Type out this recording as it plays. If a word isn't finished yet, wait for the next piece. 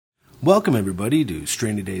Welcome, everybody, to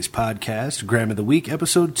Strainy Days Podcast, Gram of the Week,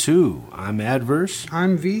 Episode 2. I'm Adverse.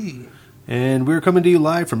 I'm V. And we're coming to you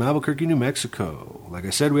live from Albuquerque, New Mexico. Like I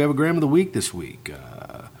said, we have a Gram of the Week this week.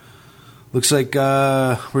 Looks like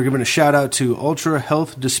we're giving a shout-out to Ultra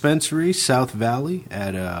Health Dispensary, South Valley,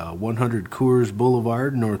 at 100 Coors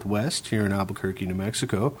Boulevard, Northwest, here in Albuquerque, New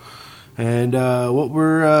Mexico. And what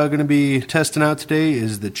we're going to be testing out today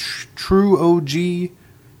is the True OG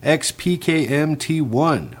XPKM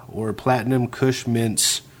T1, or Platinum Kush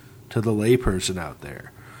Mints to the layperson out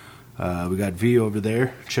there. We got V over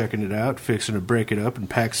there checking it out, fixing to break it up and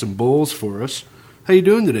pack some bowls for us. How you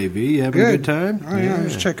doing today, V? You having a good time? Oh, yeah, I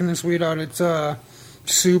was checking this weed out. It's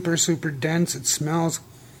super, super dense. It smells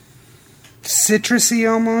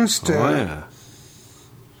citrusy almost. Yeah.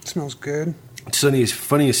 It smells good. It's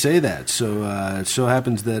funny you say that. So it so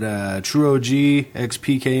happens that True OG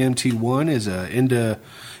XPKM T1 is a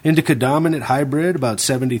indica dominant hybrid, about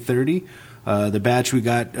 70-30. The batch we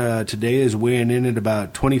got today is weighing in at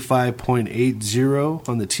about 25.80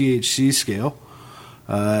 on the THC scale.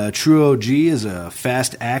 True OG is a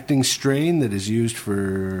fast-acting strain that is used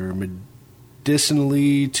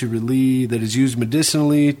medicinally to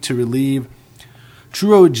relieve.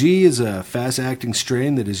 True OG is a fast-acting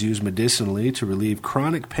strain that is used medicinally to relieve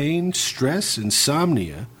chronic pain, stress,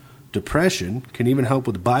 insomnia, depression, can even help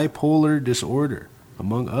with bipolar disorder,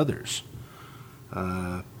 among others.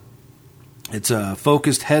 It's a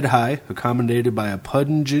focused head high, accommodated by a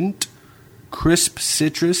pungent, crisp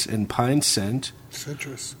citrus and pine scent.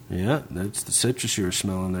 Citrus. Yeah, that's the citrus you were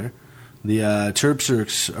smelling there. The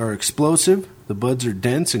terps are explosive. The buds are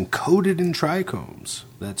dense and coated in trichomes.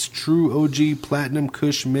 That's True OG Platinum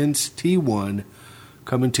Kush Mints T1,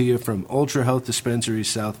 coming to you from Ultra Health Dispensary,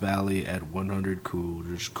 South Valley at 100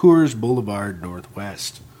 Coors Boulevard,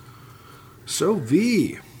 Northwest. So,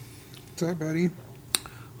 V. What's up, buddy?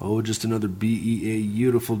 Oh, just another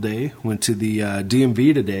beautiful day. Went to the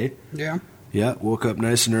DMV today. Yeah. Yeah, woke up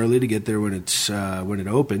nice and early to get there when it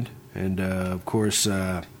opened, and of course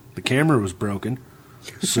the camera was broken,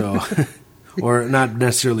 so or not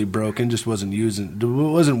necessarily broken, just wasn't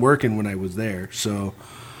working when I was there. So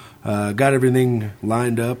got everything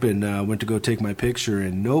lined up and went to go take my picture,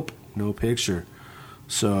 and nope, no picture.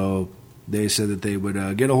 So they said that they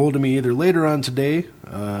would get a hold of me either later on today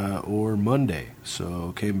or Monday.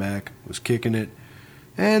 So came back, was kicking it.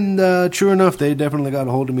 And true enough, they definitely got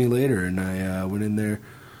a hold of me later, and I went in there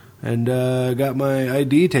and got my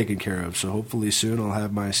ID taken care of. So hopefully soon I'll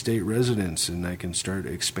have my state residence, and I can start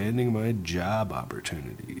expanding my job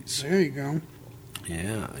opportunities. There you go.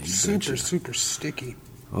 Yeah. Super, super sticky.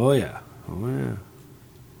 Oh, yeah.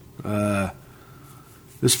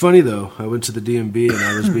 It's funny, though. I went to the DMV, and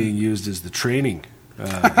I was being used as the training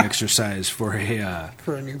exercise for a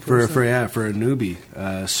new person. for a newbie.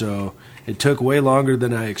 So it took way longer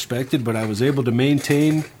than I expected, but I was able to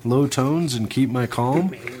maintain low tones and keep my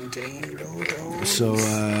calm. Maintain low tones. So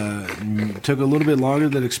it took a little bit longer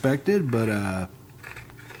than expected, but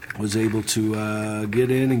was able to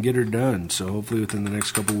get in and get her done. So hopefully within the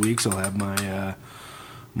next couple of weeks I'll have my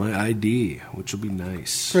ID, which will be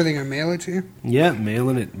nice. So are they going to mail it to you? Yeah,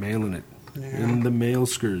 mailing it. Yeah. In the mail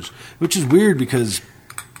skers, which is weird because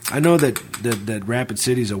I know that Rapid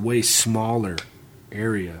City is a way smaller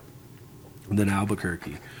area than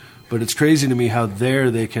Albuquerque, but it's crazy to me how there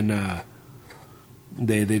they can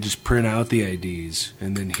they just print out the IDs,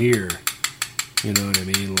 and then here, you know what I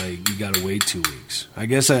mean? Like, you gotta wait 2 weeks. I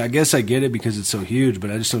guess I get it because it's so huge, but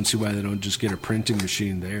I just don't see why they don't just get a printing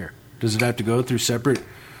machine there. Does it have to go through separate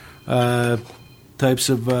types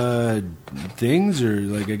of things, or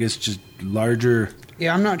like I guess just larger?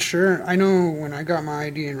 Yeah, I'm not sure. I know when I got my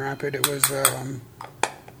ID in Rapid, it was on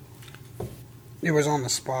the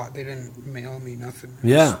spot. They didn't mail me nothing.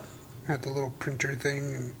 Yeah, had the little printer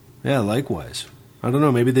thing. And yeah, likewise. I don't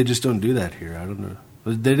know. Maybe they just don't do that here. I don't know.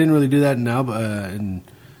 They didn't really do that in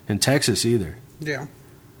Texas either. Yeah.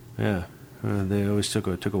 Yeah, they always took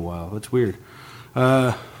a while. That's weird.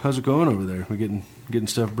 How's it going over there? We getting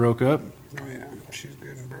stuff broke up? Oh yeah, she's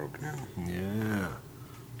good and broke now. Yeah,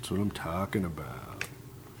 that's what I'm talking about.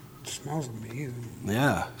 It smells amazing.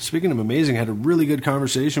 Yeah. Speaking of amazing, I had a really good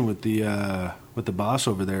conversation with the boss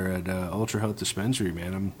over there at Ultra Health Dispensary.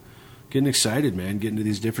 Man, I'm getting excited, man. Getting to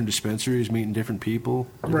these different dispensaries, meeting different people,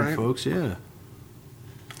 different folks. Yeah.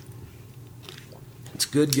 It's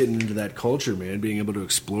good getting into that culture, man. Being able to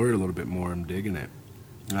explore it a little bit more. I'm digging it.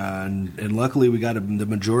 And luckily we got the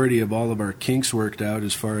majority of all of our kinks worked out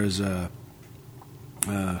as far as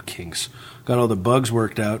kinks. Got all the bugs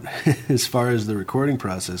worked out as far as the recording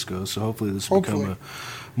process goes. So hopefully this will become a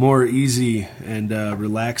more easy and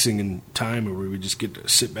relaxing and time where we just get to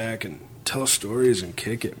sit back and tell stories and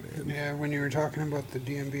kick it, man. Yeah, when you were talking about the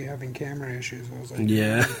DMV having camera issues, I was like,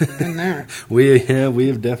 yeah, been there. we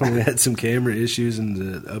have definitely had some camera issues in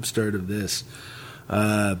the upstart of this.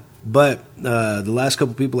 But the last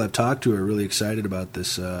couple people I've talked to are really excited about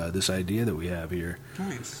this idea that we have here.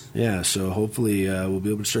 Nice. Yeah, so hopefully we'll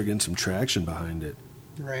be able to start getting some traction behind it.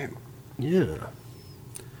 Right. Yeah.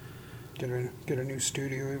 Get a new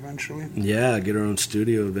studio eventually. Yeah, get our own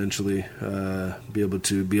studio eventually. Be able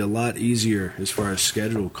to be a lot easier as far as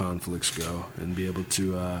schedule conflicts go, and be able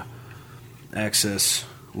to access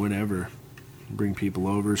whenever, bring people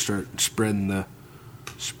over, start spreading the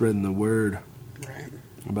word. Right.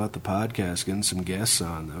 About the podcast, getting some guests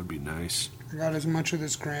on, that would be nice. I got as much of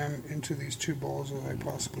this Graham into these 2 bowls as I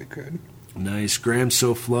possibly could. Nice. Graham's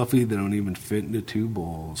so fluffy they don't even fit into 2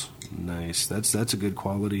 bowls. Nice. That's a good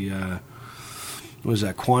quality. What is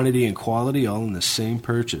that? Quantity and quality all in the same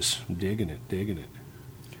purchase. Digging it.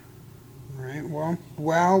 Right. Well,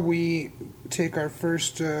 while we take our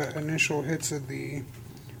first initial hits of the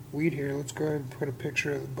weed here, let's go ahead and put a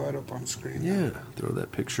picture of the bud up on screen. Yeah. Throw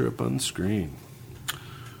that picture up on the screen.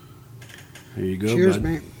 Here you go, Cheers, bud.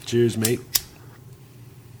 mate. Cheers, mate.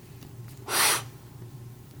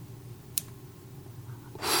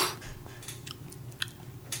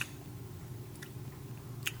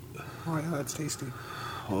 Oh, yeah, that's tasty.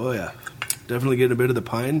 Oh, yeah. Definitely getting a bit of the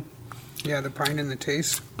pine. Yeah, the pine and the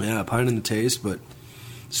taste. Yeah, pine in the taste, but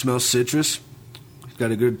smells citrus.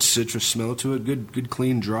 Got a good citrus smell to it. Good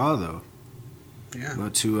clean draw, though. Yeah.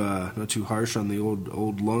 Not too harsh on the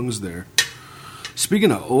old lungs there.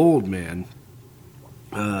 Speaking of old, man,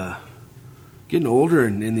 getting older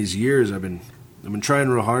in these years, I've been trying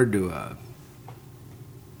real hard to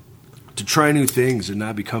try new things and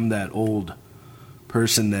not become that old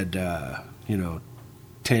person that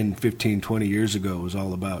 10, 15, 20 years ago was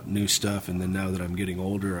all about new stuff, and then now that I'm getting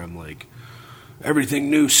older, I'm like, everything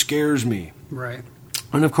new scares me. Right.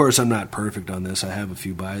 And of course, I'm not perfect on this. I have a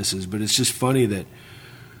few biases, but it's just funny that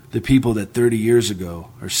the people that 30 years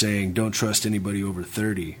ago are saying don't trust anybody over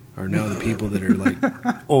 30 are now the people that are like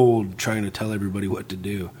old trying to tell everybody what to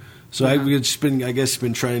do. So I've just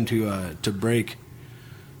been trying to break,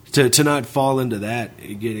 to not fall into that,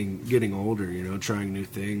 getting older, trying new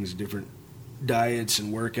things, different diets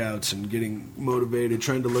and workouts, and getting motivated,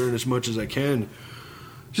 trying to learn as much as I can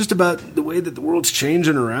just about the way that the world's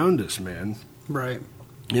changing around us, man. Right.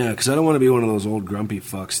 Yeah, because I don't want to be one of those old grumpy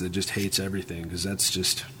fucks that just hates everything, because that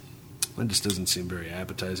just doesn't seem very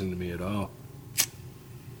appetizing to me at all.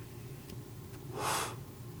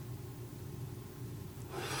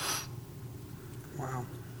 Wow.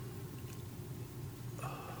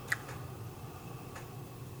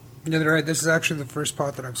 Yeah, they're right. This is actually the first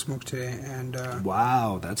pot that I've smoked today, and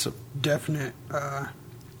Wow, that's a definite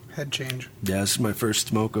head change. yeah. This is my first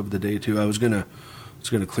smoke of the day too. I was gonna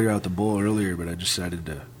clear out the bowl earlier, but I decided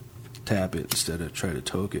to tap it instead of try to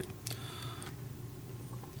toke it.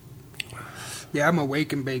 Yeah, I'm a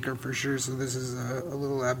wake and baker for sure, so this is a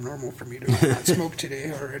little abnormal for me to not smoke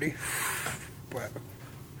today already. But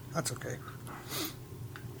that's okay.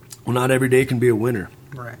 Well, not every day can be a winner.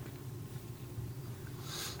 Right.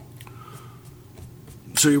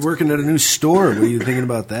 So you're working at a new store. What are you thinking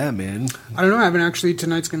about that, man? I don't know. I haven't actually.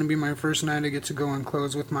 Tonight's going to be my first night I get to go and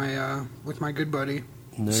close with my good buddy.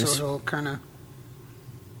 Nice. So he'll kind of,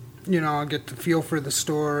 I'll get the feel for the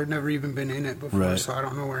store. Never even been in it before, Right. so I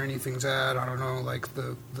don't know where anything's at. I don't know like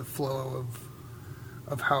the flow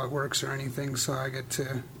of how it works or anything. So I get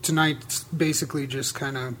to tonight's basically just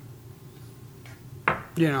kind of,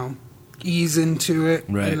 ease into it,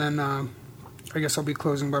 Right. and then I guess I'll be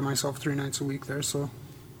closing by myself 3 nights a week there. So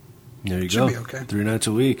There you Should go. be okay. 3 nights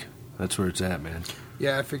a week. That's where it's at, man.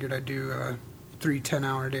 yeah, I figured I'd do 3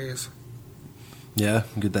 10-hour days. Yeah,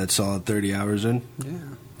 get that solid 30 hours in. Yeah.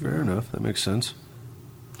 Fair enough. That makes sense.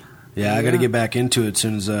 Yeah, I got to get back into it as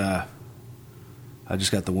soon as I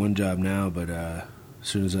just got the one job now, but as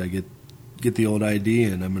soon as I get the old ID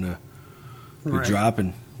in, I'm gonna be Right.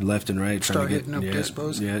 dropping left and right, Start trying to get hitting up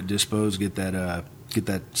dispos? Yeah, dispos. Get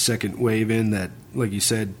that second wave in. That, like you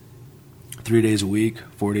said, 3 days a week,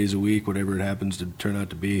 4 days a week, whatever it happens to turn out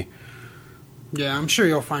to be. Yeah, I'm sure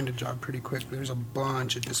you'll find a job pretty quick. There's a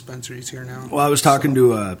bunch of dispensaries here now. Well, I was talking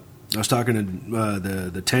to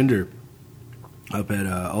the tender up at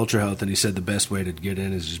Ultra Health, and he said the best way to get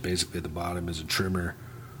in is just basically at the bottom is a trimmer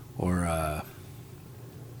or a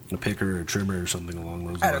picker or a trimmer or something along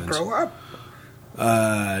those At a lines. grow up?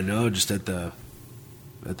 No, just at the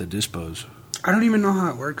dispos. I don't even know how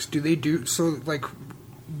it works. Do they do so? Like,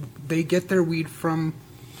 they get their weed from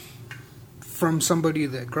somebody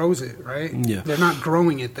that grows it, right? Yeah. They're not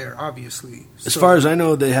growing it there, obviously. As far as I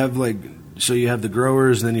know, they have so you have the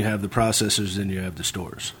growers, then you have the processors, then you have the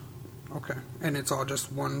stores. Okay, and it's all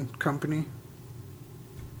just one company.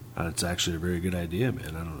 It's actually a very good idea,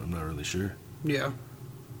 man. I'm not really sure. Yeah,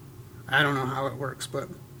 I don't know how it works, but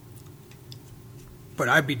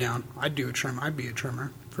I'd be down. I'd do a trim. I'd be a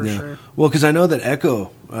trimmer for sure. Well, because I know that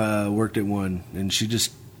Echo worked at one, and she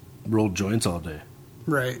just rolled joints all day.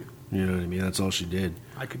 Right. You know what I mean? That's all she did.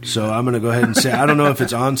 I could do so that. I'm going to go ahead and say I don't know if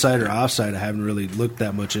it's on-site or off-site. I haven't really looked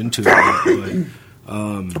that much into it.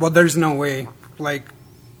 But, well, there's no way. Like,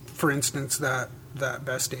 for instance, that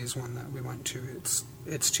Best Days one that we went to,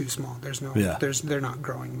 it's too small. There's no. Yeah. They're not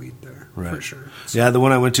growing weed there for sure. So. Yeah, the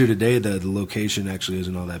one I went to today, the location actually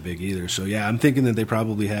isn't all that big either. So yeah, I'm thinking that they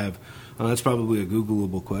probably have. That's probably a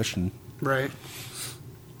Googleable question. Right.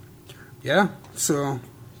 Yeah. So.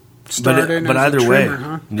 But either trimmer, way,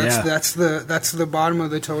 huh? yeah, that's the bottom of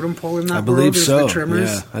the totem pole in that I believe world, is so. the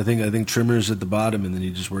trimmers. Yeah, I think trimmers at the bottom, and then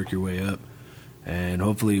you just work your way up. And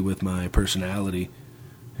hopefully, with my personality,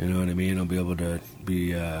 you know what I mean, I'll be able to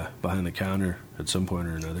be behind the counter at some point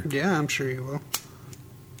or another. Yeah, I'm sure you will.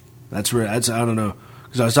 That's I don't know,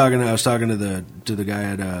 because I was talking to the guy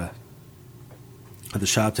at the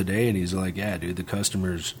shop today, and he's like, "Yeah, dude, the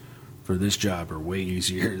customers for this job are way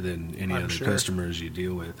easier than any other customers you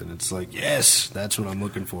deal with." And it's like, yes, that's what I'm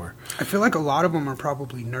looking for. I feel like a lot of them are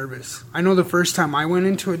probably nervous. I know the first time I went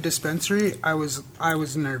into a dispensary, I was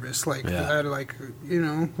nervous. Like, I had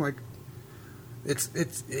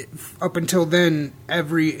it's up until then,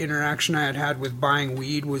 every interaction I had with buying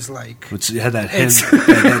weed was like, it had that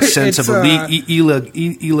sense of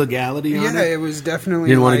illegality on it. Yeah, it was definitely.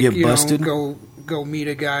 You didn't want to get busted. Go meet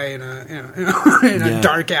a guy in a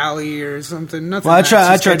dark alley or something. Nothing. Well, I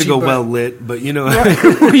tried to go well lit, but you know,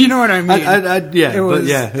 you know what I mean.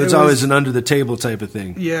 It's always an under the table type of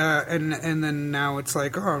thing. Yeah, and then now it's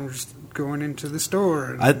like, oh, I'm just going into the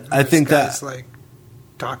store. And I think that's like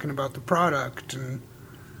talking about the product, and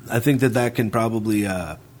I think that can probably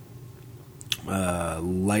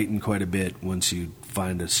lighten quite a bit once you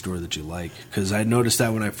find a store that you like. Because I noticed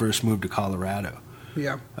that when I first moved to Colorado.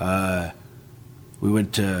 Yeah. We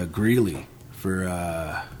went to Greeley for,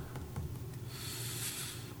 I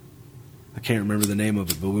can't remember the name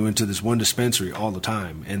of it, but we went to this one dispensary all the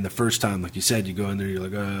time. And the first time, like you said, you go in there, you're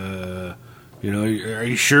like, are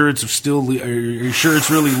you sure it's are you sure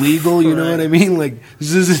it's really legal? You know what I mean? Like,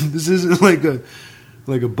 this isn't like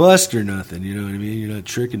a bust or nothing. You know what I mean? You're not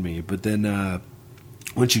tricking me. But then,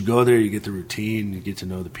 once you go there, you get the routine, you get to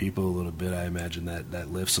know the people a little bit. I imagine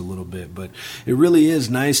that lifts a little bit. But it really is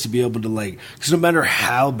nice to be able to, like, because no matter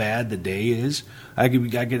how bad the day is, I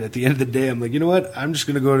get at the end of the day, I'm like, you know what? I'm just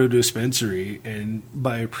going to go to a dispensary and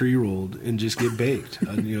buy a pre-rolled and just get baked.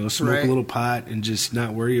 Smoke a little pot and just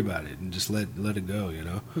not worry about it and just let it go, you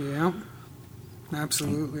know? Yeah,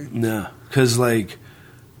 absolutely. No, because, like,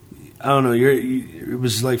 I don't know, it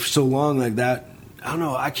was, like, for so long like that. I don't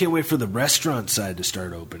know. I can't wait for the restaurant side to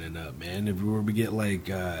start opening up, man. If we get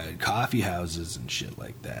like coffee houses and shit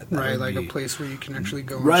like that, right? Like a place where you can actually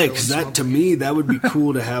go. Right, because that to me that would be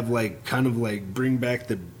cool to have, like, kind of like bring back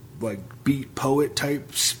the like beat poet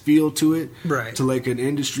type feel to it, right? To like an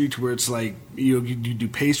industry to where it's like you do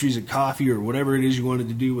pastries and coffee or whatever it is you wanted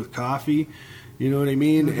to do with coffee. You know what I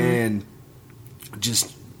mean? Mm-hmm. And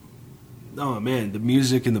just. Oh man, the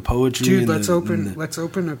music and the poetry. Dude, let's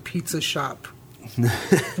open a pizza shop.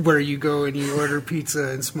 Where you go and you order pizza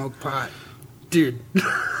and smoke pot. Dude,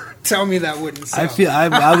 tell me that wouldn't sell.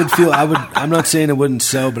 I'm not saying it wouldn't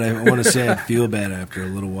sell, but I want to say I'd feel bad after a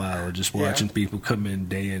little while just watching people come in,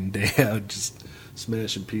 day out, just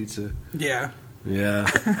smashing pizza. Yeah. Yeah.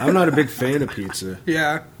 I'm not a big fan of pizza.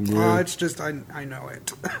 Yeah. Oh, it's just, I know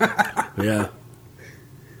it. Yeah.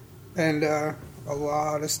 And a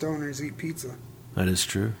lot of stoners eat pizza. That is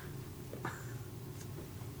true.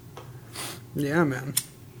 Yeah, man.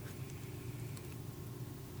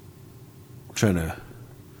 We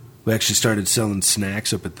actually started selling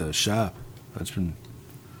snacks up at the shop.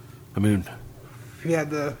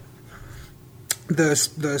 Yeah,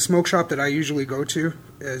 the smoke shop that I usually go to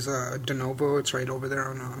is De Novo. It's right over there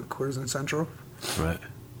on Coors and Central. Right.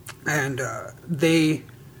 And they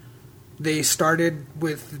started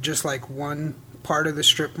with just like one part of the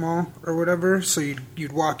strip mall or whatever, so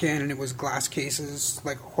you'd walk in and it was glass cases,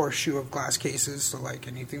 like a horseshoe of glass cases, so like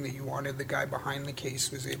anything that you wanted, the guy behind the case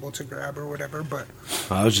was able to grab or whatever. But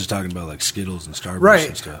I was just talking about like Skittles and Starbursts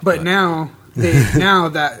and stuff. But now now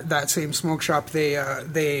that same smoke shop they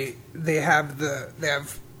have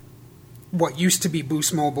what used to be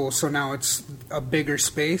Boost Mobile, so now it's a bigger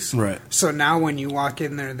space. Right. So now when you walk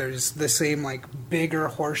in there, there's the same like bigger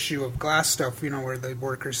horseshoe of glass stuff, where the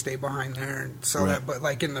workers stay behind there and sell Right. that. But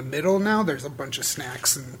like in the middle now, there's a bunch of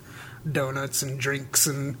snacks and donuts and drinks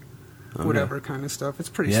and whatever kind of stuff. It's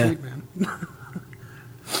pretty sweet, man.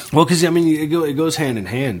 Well, because, I mean, it goes hand in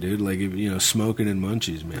hand, dude. Like, smoking and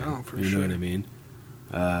munchies, man. Oh, for you sure. know what I mean?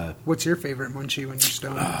 What's your favorite munchie when you're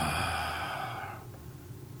stoned?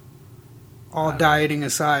 All dieting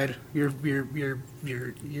aside, your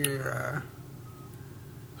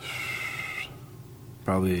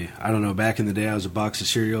Probably, I don't know, back in the day, I was a box of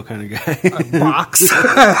cereal kind of guy. a box.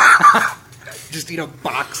 Just eat a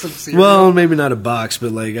box of cereal. Well, maybe not a box,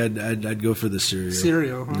 but, like, I'd go for the cereal.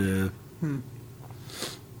 Cereal, huh? Yeah.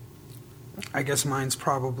 I guess mine's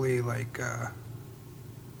probably like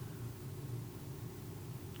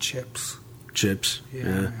chips. Chips. Yeah,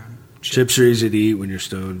 Yeah. man. Chips are easy to eat when you're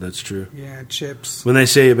stoned, that's true. Yeah, chips. When they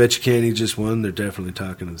say, I bet you can't eat just one, they're definitely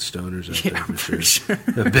talking to the stoners out Yeah, there for for sure.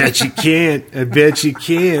 sure. I bet you can't. I bet you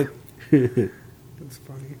can't. That's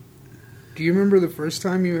funny. Do you remember the first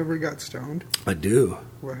time you ever got stoned? I do.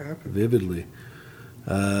 What happened? Vividly.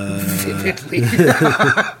 Vividly.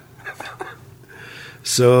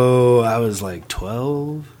 So I was like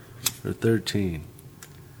 12 or 13.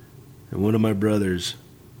 And one of my brothers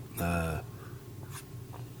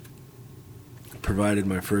provided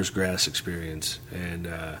my first grass experience. And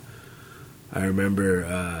I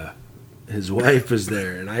remember his wife was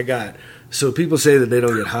there. And I got... So people say that they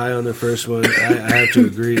don't get high on their first one. I have to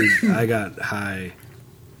agree. I got high.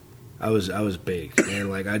 I was baked, and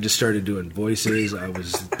like I just started doing voices. I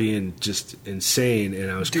was being just insane, and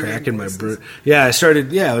I was Doing cracking voices? Yeah, I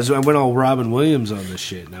started. Yeah, I went all Robin Williams on this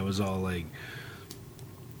shit, and I was all like,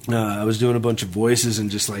 I was doing a bunch of voices, and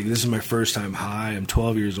just like, this is my first time high. I'm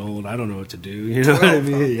 12 years old. I don't know what to do. You know what I 12,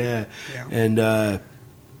 mean? huh? Yeah. Yeah.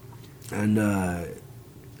 And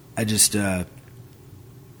I just I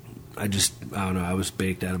don't know. I was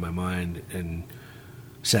baked out of my mind, and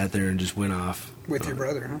sat there and just went off. With your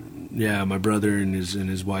brother, huh? Yeah, my brother and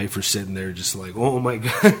his wife are sitting there just like, oh my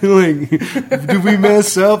God, like, did we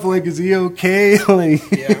mess up? Like, is he okay? Like,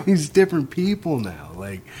 Yeah. he's different people now.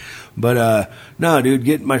 Like, but no, dude,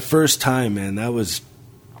 getting my first time, man, it was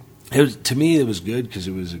to me it was good because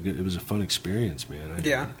it was a fun experience, man.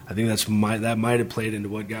 Yeah. I think that might have played into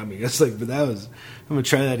what got me. It's like, but I'm gonna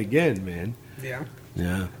try that again, man. Yeah.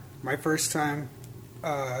 Yeah. My first time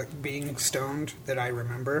being stoned that I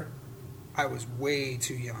remember, I was way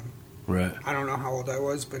too young. Right. I don't know how old I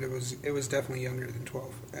was, but it was definitely younger than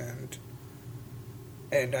 12.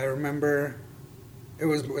 And I remember it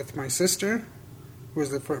was with my sister. It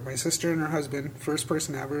was my sister and her husband, first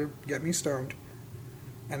person to ever get me stoned.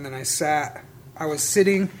 And then I was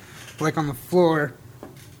sitting like on the floor,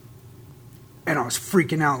 and I was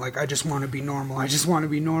freaking out, like, I just want to be normal. I just want to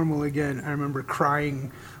be normal again. I remember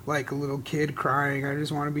crying like a little kid crying. I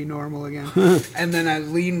just want to be normal again. And then I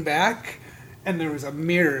leaned back, and there was a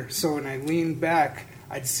mirror. So when I leaned back,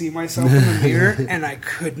 I'd see myself in the mirror, and I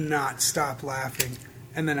could not stop laughing.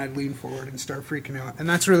 And then I'd lean forward and start freaking out. And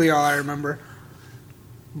that's really all I remember.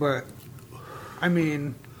 But, I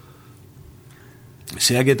mean...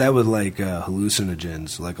 See, I get that with, like,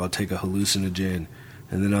 hallucinogens. Like, I'll take a hallucinogen,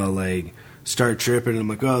 and then I'll, like, start tripping, and I'm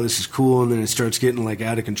like, oh, this is cool, and then it starts getting, like,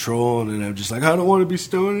 out of control, and then I'm just like, I don't want to be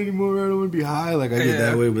stoned anymore, I don't want to be high. Like, I get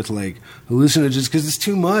that way with, like, hallucinogens, because it's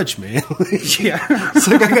too much, man. Yeah. It's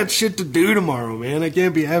like, I got shit to do tomorrow, man. I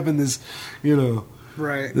can't be having this,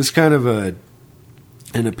 Right. this kind of an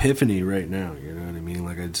epiphany right now, you know what I mean?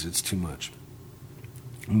 Like, it's too much.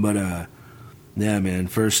 But, yeah, man,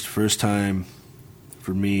 first time...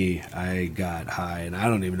 For me, I got high, and I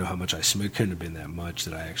don't even know how much I smoked. It couldn't have been that much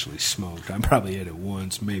that I actually smoked. I probably hit it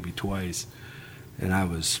once, maybe twice, and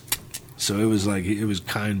so it was like, it was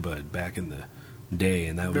Kind Bud back in the day,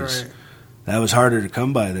 and that was harder to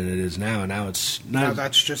come by than it is now. Now it's not. Now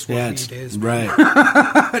that's just what weed is. Right.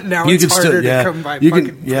 Now it's harder to come by.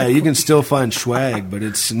 You can still find swag, but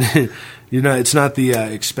it's it's not the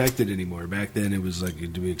expected anymore. Back then, it was like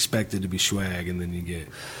to be expected to be swag, and then you get.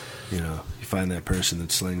 You find that person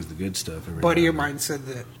that slings the good stuff. A buddy of mine said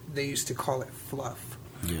that they used to call it fluff.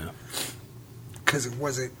 Yeah. Because it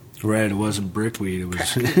wasn't... Right, it wasn't brickweed. It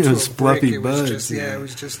was it was fluffy buds. It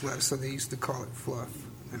was just left, so they used to call it fluff.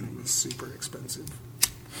 And it was super expensive.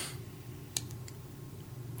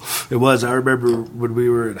 It was. I remember when we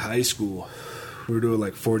were in high school, we were doing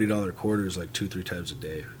like $40 quarters like 2-3 times a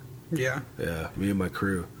day. Yeah. Yeah, me and my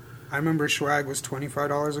crew. I remember swag was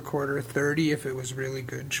 $25 a quarter, $30 if it was really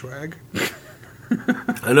good swag.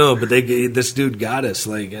 I know, but this dude got us,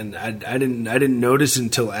 like, and I didn't notice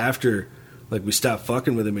until after like we stopped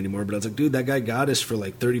fucking with him anymore. But I was like, dude, that guy got us for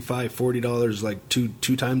like $35-$40 like two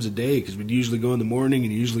times a day, because we'd usually go in the morning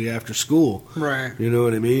and usually after school. Right. You know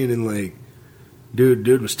what I mean? And like,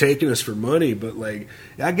 dude was taking us for money, but like,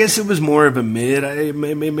 I guess it was more of a mid. It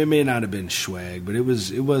may not have been swag, but it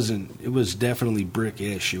was definitely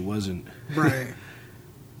brick-ish. It wasn't. Right.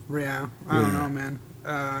 Yeah. I don't know, man.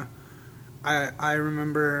 I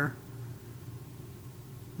remember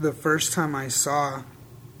the first time I saw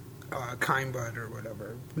Kind Bud or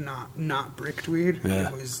whatever, not bricked weed.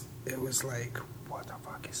 Yeah. It was like, what the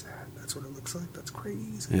fuck is that? That's what it looks like. That's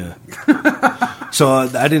crazy. Yeah. So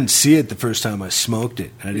I didn't see it the first time I smoked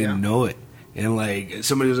it. I didn't know it. And like,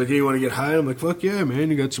 somebody was like, hey, you want to get high? I'm like, fuck yeah,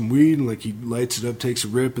 man. You got some weed. And like, he lights it up, takes a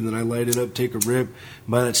rip, and then I light it up, take a rip. And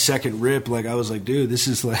by that second rip, like, I was like, dude, this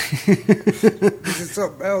is like This is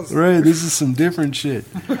something else. Right, this is some different shit.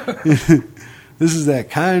 This is that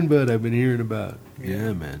Kind Bud I've been hearing about.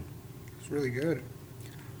 Yeah, man. It's really good.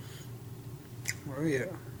 Oh yeah.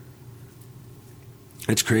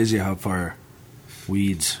 It's crazy how far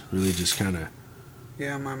weeds really just kind of...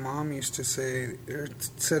 Yeah, my mom used to said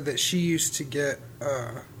that she used to get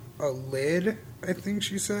a lid, I think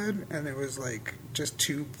she said, and it was like just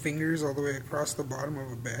 2 fingers all the way across the bottom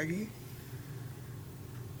of a baggie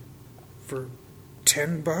for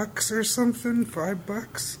 $10 or something,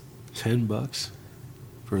 $5. $10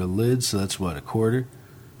 for a lid, so that's what, a quarter?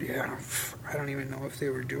 Yeah, I don't even know if they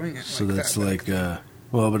were doing it. So like that's that like,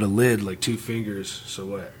 well, but a lid, like 2 fingers, so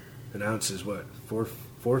what? An ounce is what?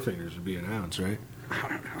 Four fingers would be an ounce, right? I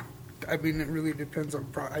don't know. I mean, it really depends on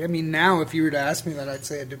product. I mean, now if you were to ask me that, I'd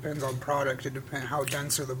say it depends on product. It depends how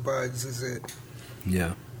dense are the buds. Is it?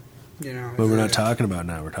 Yeah. You know. But we're not talking about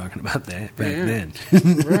now. We're talking about that back then.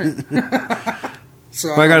 Right.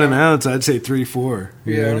 So if I got an ounce, I'd say 3-4.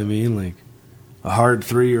 You know Yeah. what I mean? Like a hard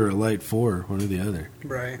 3 or a light 4, one or the other.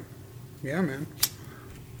 Right. Yeah, man.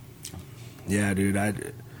 Yeah, dude.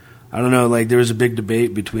 I don't know. Like there was a big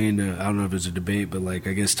debate between. I don't know if it was a debate, but like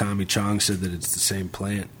I guess Tommy Chong said that it's the same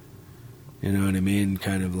plant. You know what I mean?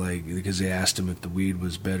 Kind of like because they asked him if the weed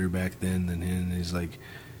was better back then than him. And he's like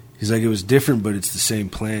it was different, but it's the same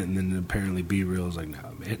plant. And then apparently B Real was like,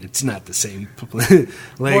 no, man, it's not the same plant.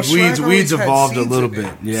 Like Well, weeds evolved a seeds little in bit.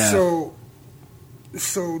 it. Yeah.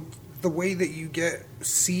 So the way that you get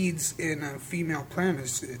seeds in a female plant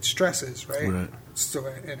is it stresses, right? Right. So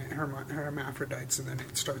and it hermaphrodites, and then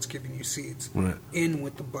it starts giving you seeds Right. in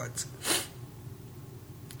with the buds.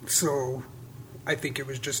 So I think it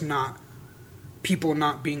was just people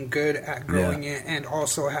not being good at growing it, and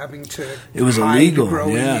also having to It was hide illegal,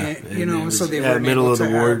 growing yeah. it, you And know, it was, so they yeah, weren't middle able of the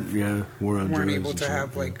to war, have, war on weren't drugs able and to shit,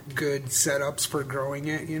 have yeah. like good setups for growing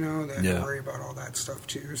it, you know. They had Yeah. to worry about all that stuff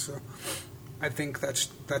too. So I think that's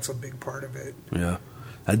a big part of it. Yeah.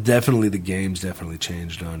 The game's definitely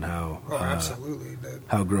changed on how Oh, absolutely.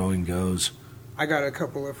 how growing goes. I got a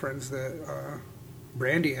couple of friends that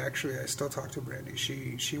Brandy, actually, I still talk to Brandy.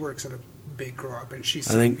 She works at a big grow up, and she's.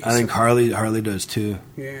 I think Harley does too.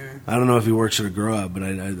 Yeah. I don't know if he works at a grow up, but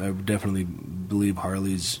I definitely believe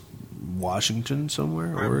Harley's Washington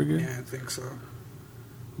somewhere, Oregon. Yeah, I think so.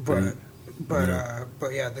 But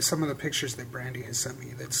yeah, some of the pictures that Brandy has sent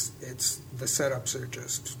me, it's the setups are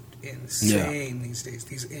just insane these days.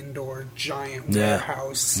 These indoor giant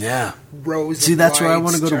warehouse rows. See, of that's where I lights,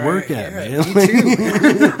 want to go to work at, yeah, man. Me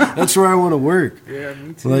too. That's where I want to work. Yeah,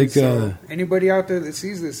 me too. Like, so anybody out there that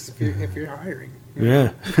sees this, if you're hiring,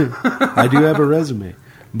 Yeah, I do have a resume,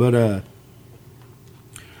 but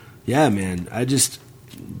yeah, man,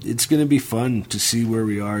 it's gonna be fun to see where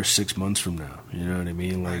we are 6 months from now. You know what I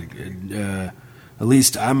mean? Like, at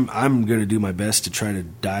least I'm gonna do my best to try to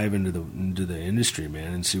dive into the industry,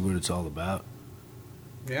 man, and see what it's all about.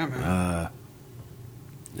 Yeah, man.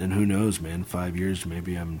 And who knows, man? 5 years,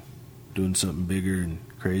 maybe I'm doing something bigger and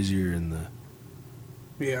crazier in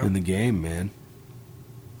the game, man.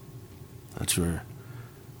 That's where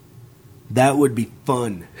that would be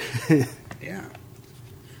fun. Yeah.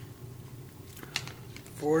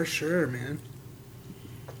 For sure, man.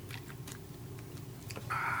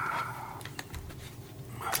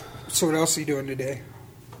 So what else are you doing today?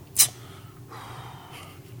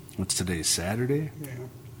 What's today? Saturday? Yeah.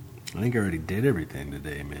 I think I already did everything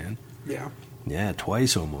today, man. Yeah. Yeah,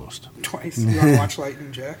 twice almost. Twice. You want to watch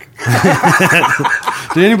Lightning Jack?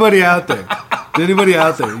 To anybody out there,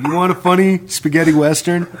 you want a funny spaghetti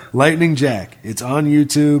western? Lightning Jack. It's on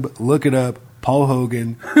YouTube. Look it up. Paul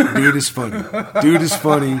Hogan. Dude is funny. Dude is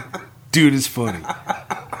funny. Dude is funny.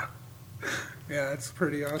 Yeah, that's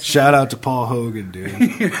pretty awesome. Shout out to Paul Hogan, dude.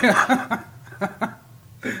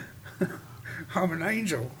 I'm an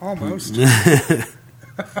angel, almost.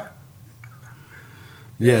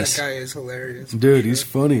 Yes. That guy is hilarious. Dude, he's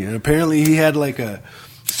funny. And apparently he had like a...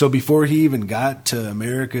 So before he even got to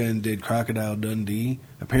America and did Crocodile Dundee,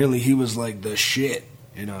 apparently he was like the shit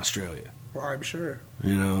in Australia. Well, I'm sure.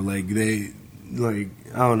 You know, like they... Like,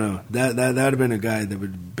 I don't know. That would have been a guy that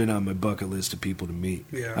would have been on my bucket list of people to meet.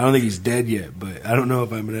 Yeah. I don't think he's dead yet, but I don't know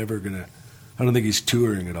if I'm ever going to... I don't think he's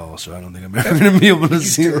touring at all, so I don't think I'm ever going to be able to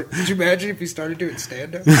see him. Could you imagine if he started doing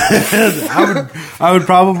stand-up? I would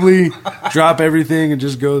probably drop everything and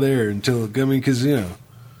just go there until... I mean, because, you know,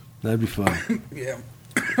 that'd be fun. Yeah,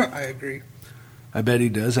 I agree. I bet he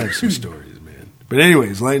does have some stories, man. But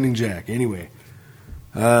anyways, Lightning Jack. Anyway.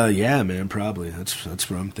 Yeah, man, probably. That's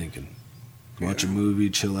what I'm thinking. Watch a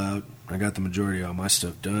movie, chill out. I got the majority of all my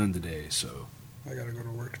stuff done today, so... I gotta go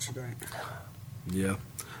to work tonight. Yeah.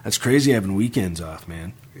 That's crazy having weekends off,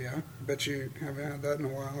 man. Yeah, I bet you haven't had that in a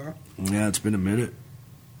while, huh? Yeah, it's been a minute.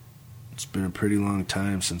 It's been a pretty long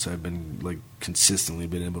time since I've been like consistently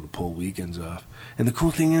been able to pull weekends off. And the cool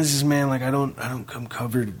thing is man, like I don't come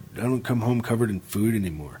home covered in food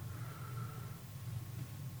anymore.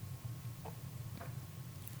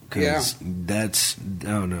 Cause that's, I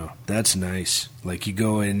don't know, that's nice. Like you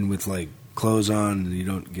go in with like clothes on and you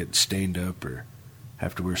don't get stained up or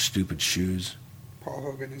have to wear stupid shoes. Paul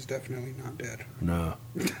Hogan is definitely not dead. No.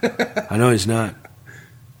 I know he's not.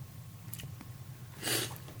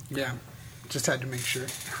 Yeah, just had to make sure.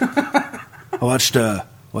 I watched a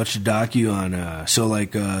docu on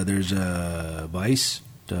there's Vice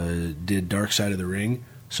did Dark Side of the Ring,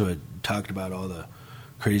 so it talked about all the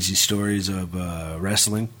crazy stories of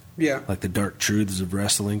wrestling. Yeah, like the dark truths of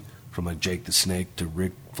wrestling, from like Jake the Snake to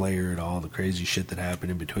Ric Flair and all the crazy shit that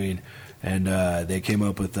happened in between. And they came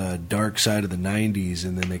up with Dark Side of the 90s,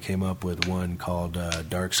 and then they came up with one called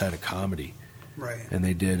Dark Side of Comedy. Right. And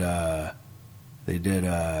they did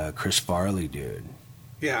Chris Farley, dude.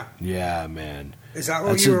 Yeah. Yeah, man. Is that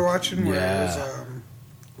what you were watching? Where yeah. it was,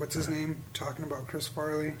 what's his name? Talking about Chris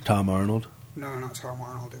Farley? Tom Arnold? No, not Tom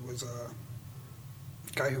Arnold. It was a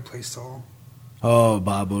guy who plays Saul. Oh,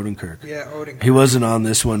 Bob Odenkirk. Yeah, Odenkirk. He wasn't on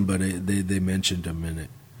this one, but they mentioned him in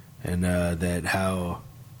it. And that how...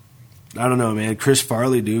 I don't know, man. Chris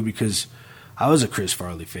Farley, dude, because I was a Chris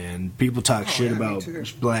Farley fan. People talk shit about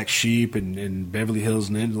Black Sheep and Beverly Hills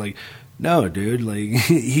and like, no, dude, like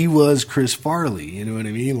he was Chris Farley. You know what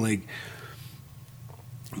I mean? Like,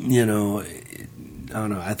 you know, I don't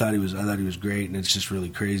know. I thought he was great, and it's just really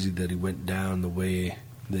crazy that he went down the way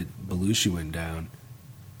that Belushi went down.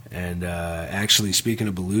 And actually, speaking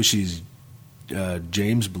of Belushi's,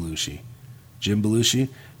 Jim Belushi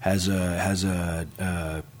has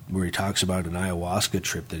a where he talks about an ayahuasca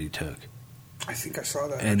trip that he took. I think I saw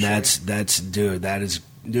that. And actually.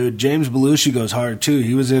 Dude, James Belushi goes hard too.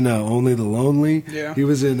 He was in Only the Lonely. Yeah. He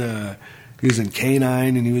was in K9,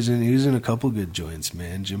 and he was in a couple good joints,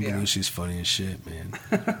 man. Jim Belushi's funny as shit, man.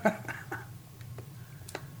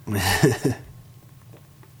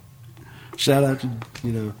 Shout out to,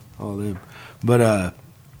 you know, all of them. But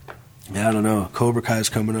yeah, I don't know. Cobra Kai's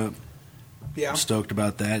coming up. Yeah. I'm stoked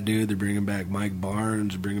about that, dude. They're bringing back Mike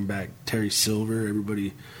Barnes, bringing back Terry Silver.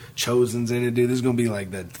 Everybody Chosen's in it, dude. This is going to be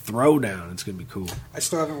like that throwdown. It's going to be cool. I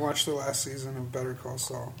still haven't watched the last season of Better Call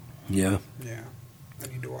Saul. Yeah. Yeah. I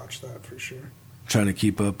need to watch that for sure. Trying to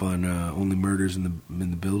keep up on Only Murders in the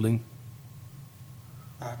Building.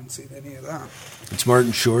 I haven't seen any of that. It's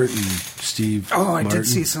Martin Short and Steve Martin. Did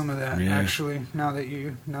see some of that, Yeah. actually, now that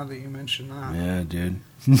you mention that. Yeah, dude.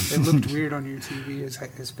 It looked weird on your TV. His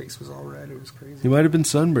face was all red. It was crazy. He might have been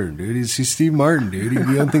sunburned, dude. He's Steve Martin, dude.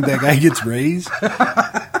 You don't think that guy gets rays?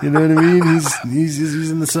 You know what I mean?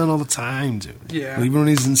 He's in the sun all the time, dude. Yeah. Even when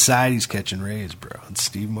he's inside, he's catching rays, bro. It's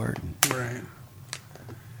Steve Martin. Right.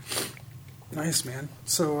 Nice, man.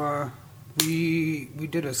 So we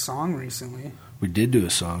did a song recently. We did do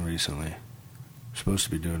a song recently. We're supposed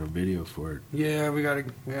to be doing a video for it. Yeah, we gotta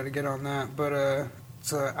get on that. But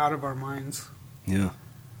it's Out of Our Minds. Yeah.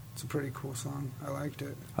 It's a pretty cool song. I liked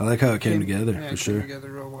it. I like how it came together, yeah, for it sure. came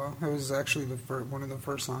together real well. It was actually one of the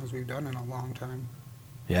first songs we've done in a long time.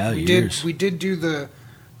 Yeah, We did do the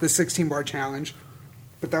 16-bar challenge,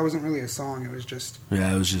 but that wasn't really a song. It was just...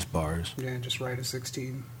 Yeah, it was just bars. Yeah, just write a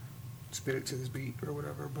 16, spit it to this beat or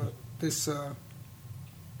whatever. But this is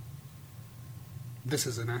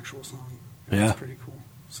an actual song. Yeah. It's pretty cool.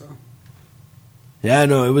 So... Yeah,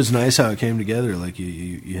 no, it was nice how it came together. Like,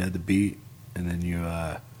 you had the beat, and then you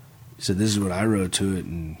said, this is what I wrote to it,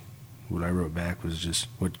 and what I wrote back was just...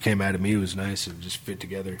 What came out of me was nice. It just fit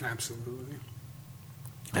together. Absolutely.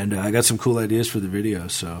 And I got some cool ideas for the video,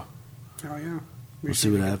 so... Oh, yeah. We'll see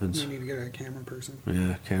what happens. We need to get a camera person.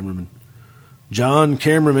 Yeah, cameraman. John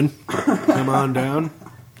Cameraman, come on down.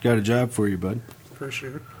 Got a job for you, bud. for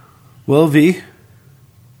sure. Well, V,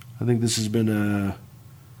 I think this has been a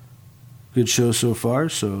good show so far,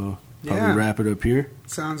 so probably wrap it up here.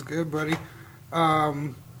 Sounds good, buddy.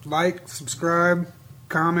 Like, subscribe,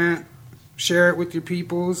 comment, share it with your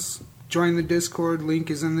peoples. Join the Discord.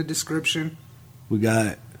 Link is in the description. We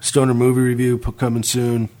got Stoner movie review coming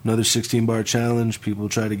soon. Another 16-bar challenge. People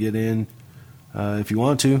try to get in if you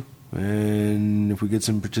want to. And if we get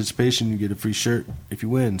some participation, you get a free shirt if you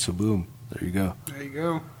win. So, boom. There you go. There you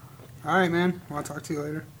go. All right, man. Well, I'll talk to you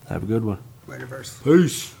later. Have a good one. Later, verse.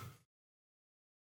 Peace.